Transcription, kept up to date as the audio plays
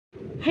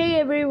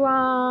Hey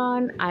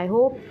everyone, I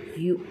hope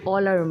you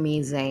all are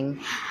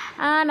amazing,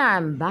 and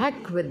I'm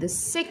back with the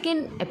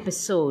second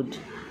episode.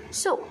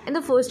 So, in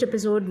the first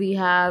episode, we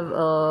have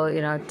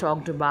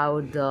talked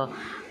about the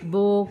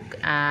book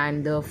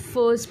and the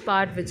first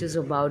part, which is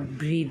about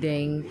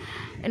breathing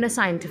in a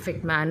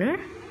scientific manner,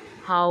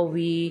 how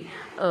we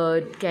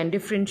can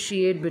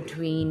differentiate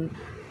between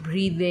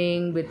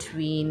breathing,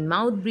 between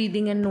mouth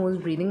breathing and nose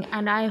breathing,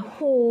 and I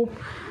hope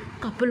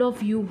couple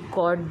of you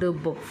got the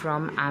book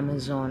from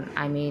Amazon.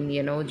 I mean,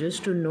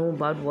 just to know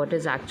about what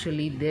is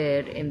actually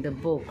there in the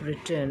book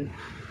written,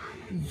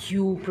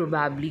 you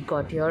probably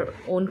got your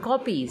own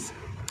copies.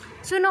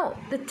 So now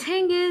the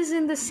thing is,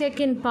 in the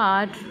second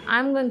part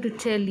I'm going to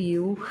tell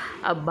you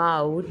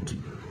about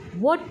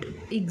what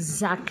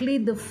exactly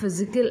the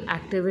physical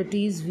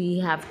activities we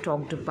have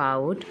talked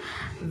about,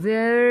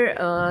 where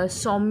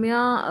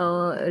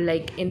Soumya,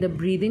 like in the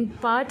breathing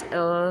part,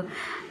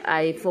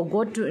 I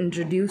forgot to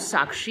introduce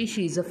Sakshi.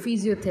 She's a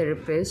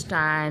physiotherapist,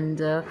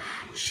 and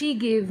she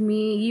gave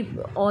me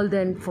all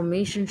the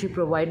information. She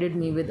provided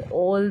me with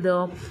all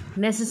the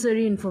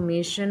necessary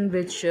information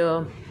which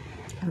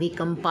we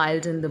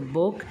compiled in the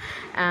book.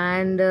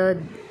 And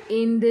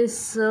in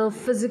this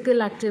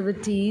physical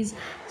activities,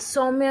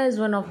 Soumya is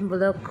one of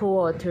the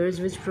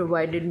co-authors which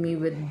provided me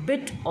with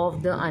bit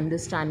of the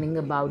understanding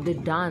about the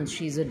dance.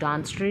 She's a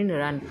dance trainer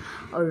and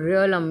a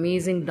real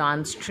amazing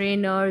dance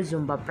trainer,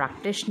 Zumba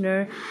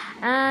practitioner,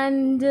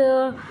 and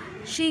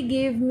she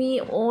gave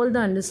me all the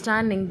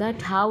understanding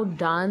that how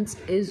dance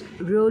is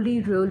really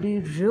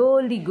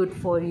good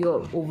for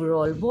your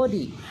overall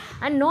body.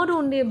 And not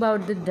only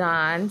about the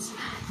dance,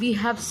 we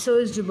have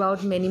searched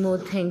about many more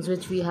things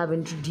which we have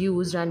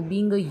introduced. And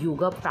being a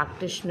yoga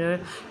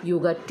practitioner,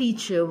 yoga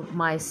teacher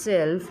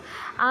myself,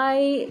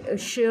 I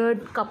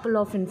shared couple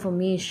of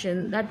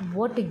information that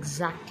what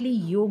exactly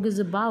yoga is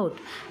about.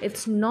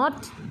 It's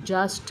not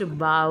just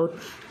about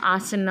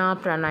asana,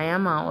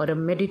 pranayama or a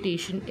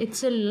meditation.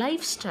 It's a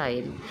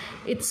lifestyle.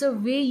 It's a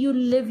way you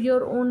live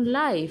your own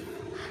life.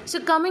 So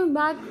coming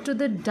back to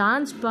the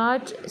dance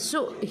part,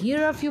 so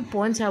here are a few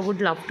points I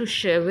would love to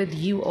share with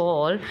you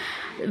all,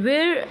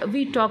 where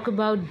we talk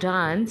about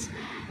dance.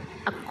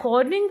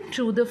 According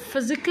to the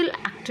Physical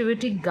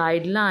Activity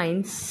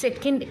Guidelines,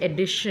 second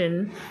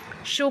edition,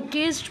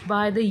 showcased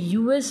by the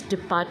US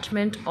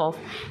Department of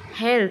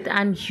Health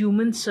and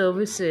Human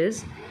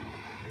Services,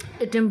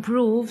 it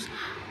improves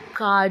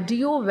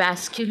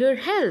cardiovascular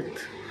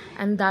health,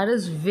 and that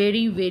is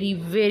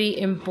very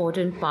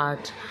important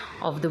part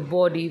of the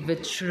body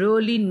which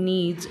really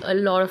needs a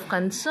lot of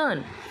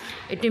concern.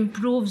 It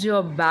improves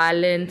your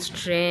balance,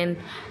 strength,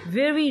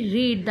 where we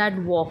read that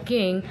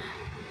walking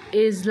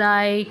is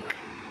like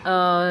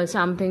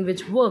something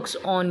which works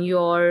on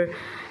your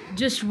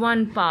just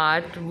one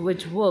part,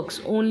 which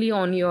works only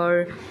on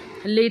your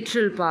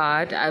lateral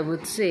part, I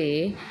would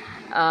say,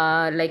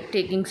 like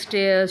taking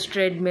stairs,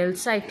 treadmill,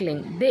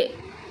 cycling. They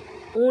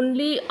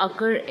only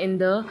occur in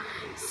the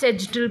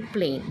sagittal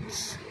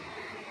planes.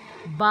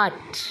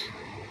 But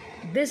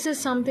this is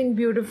something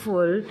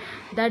beautiful,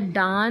 that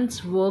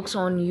dance works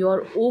on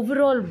your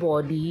overall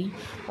body,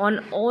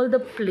 on all the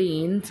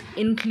planes,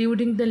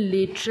 including the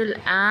lateral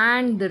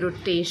and the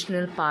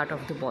rotational part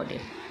of the body.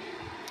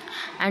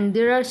 And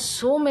there are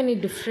so many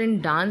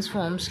different dance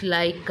forms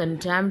like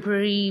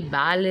contemporary,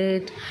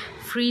 ballet,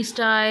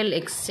 freestyle,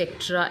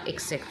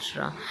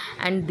 etc.,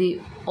 and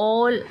they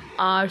all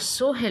are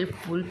so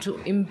helpful to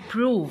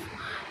improve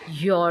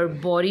your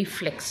body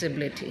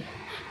flexibility.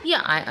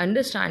 Yeah, I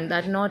understand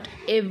that not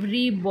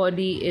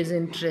everybody is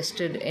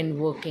interested in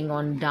working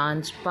on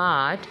dance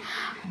part,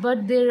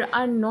 but there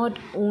are not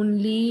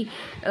only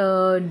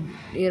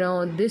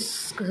this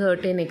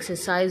certain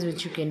exercise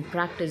which you can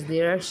practice.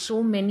 There are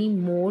so many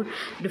more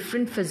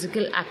different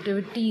physical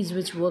activities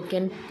which one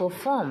can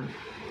perform.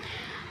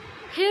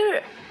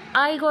 Here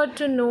I got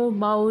to know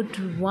about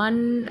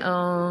one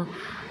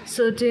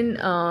certain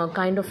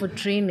kind of a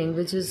training,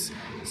 which is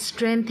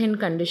strength and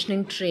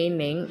conditioning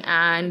training,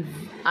 and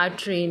our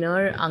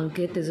trainer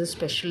Ankit is a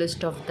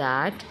specialist of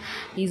that.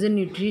 He's a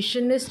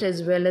nutritionist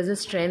as well as a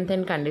strength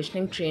and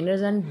conditioning trainer,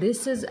 and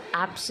this is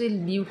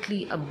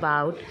absolutely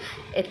about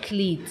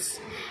athletes.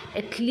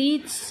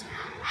 Athletes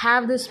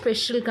have this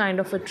special kind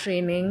of a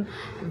training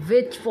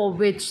for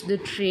which the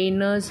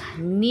trainers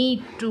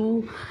need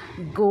to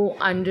go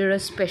under a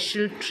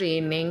special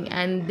training,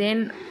 and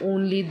then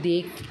only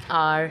they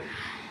are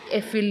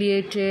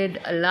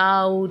affiliated,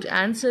 allowed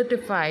and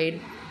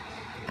certified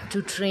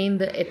to train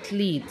the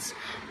athletes,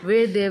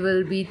 where they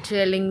will be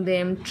training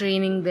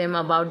them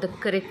about the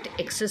correct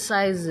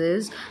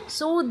exercises,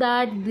 so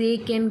that they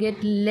can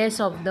get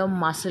less of the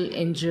muscle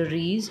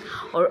injuries,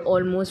 or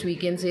almost we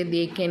can say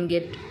they can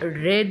get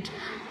rid,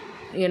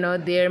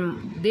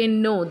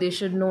 they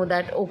should know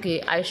that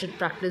okay, I should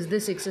practice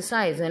this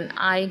exercise, and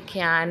I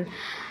can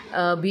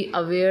be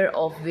aware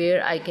of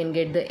where I can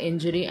get the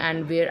injury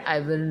and where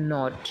I will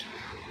not.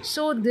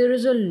 So there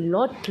is a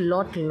lot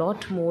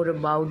more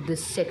about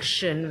this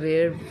section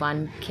where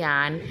one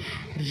can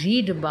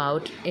read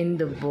about in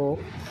the book.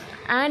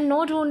 And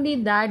not only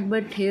that,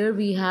 but here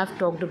we have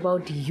talked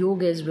about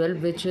yoga as well,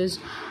 which is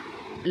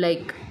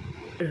like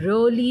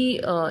really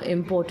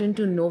important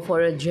to know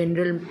for a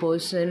general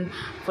person,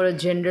 for a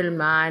general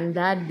man,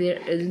 that there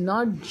is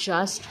not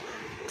just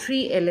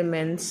three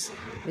elements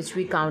which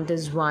we count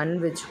as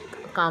one, which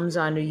comes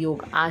under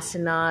yoga: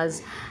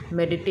 asanas,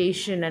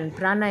 meditation, and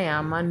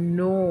pranayama.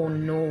 No,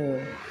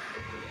 no,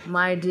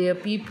 my dear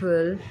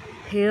people,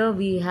 here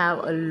we have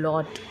a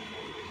lot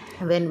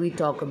when we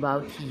talk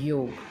about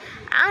yoga.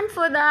 And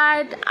for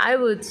that, I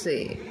would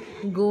say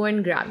go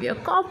and grab your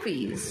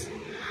copies.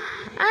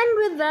 And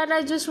with that,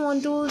 I just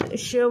want to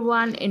share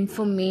one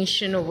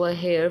information over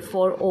here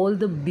for all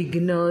the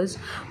beginners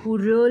who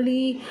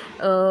really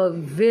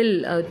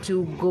will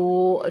to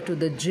go to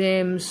the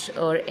gyms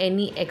or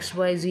any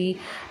XYZ.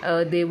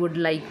 They would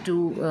like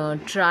to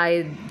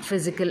try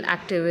physical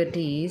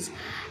activities.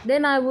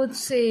 Then I would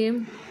say,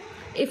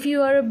 if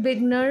you are a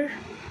beginner,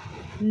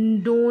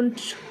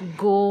 don't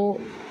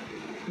go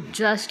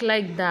just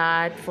like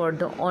that for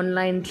the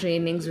online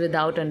trainings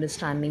without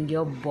understanding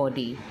your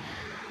body.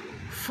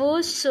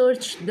 First,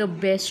 search the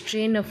best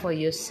trainer for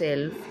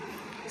yourself.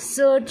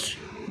 Search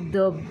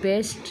the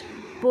best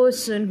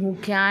person who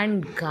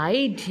can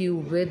guide you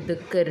with the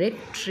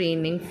correct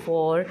training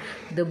for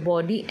the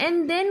body,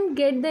 and then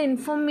get the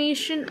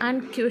information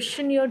and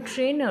question your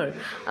trainer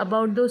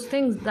about those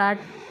things that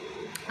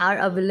are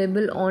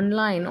available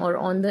online or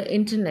on the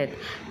internet,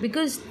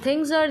 because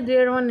things are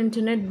there on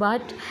internet.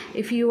 But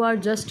if you are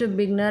just a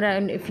beginner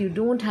and if you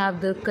don't have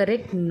the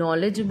correct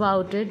knowledge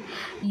about it,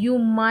 you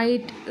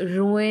might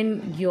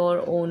ruin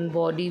your own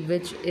body,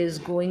 which is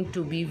going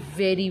to be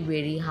very,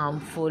 very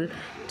harmful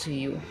to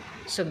you.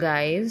 So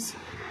guys,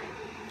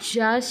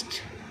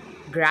 just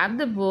grab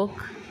the book,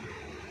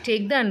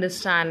 take the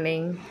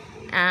understanding,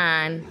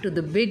 and to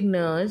the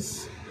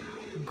beginners,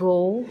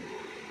 go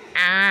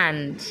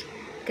and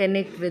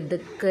connect with the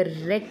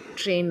correct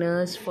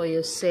trainers for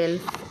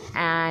yourself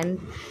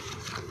and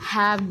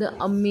have the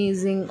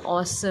amazing,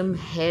 awesome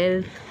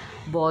health,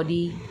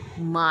 body,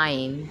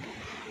 mind,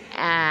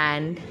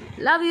 and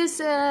love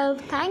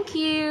yourself. Thank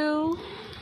you.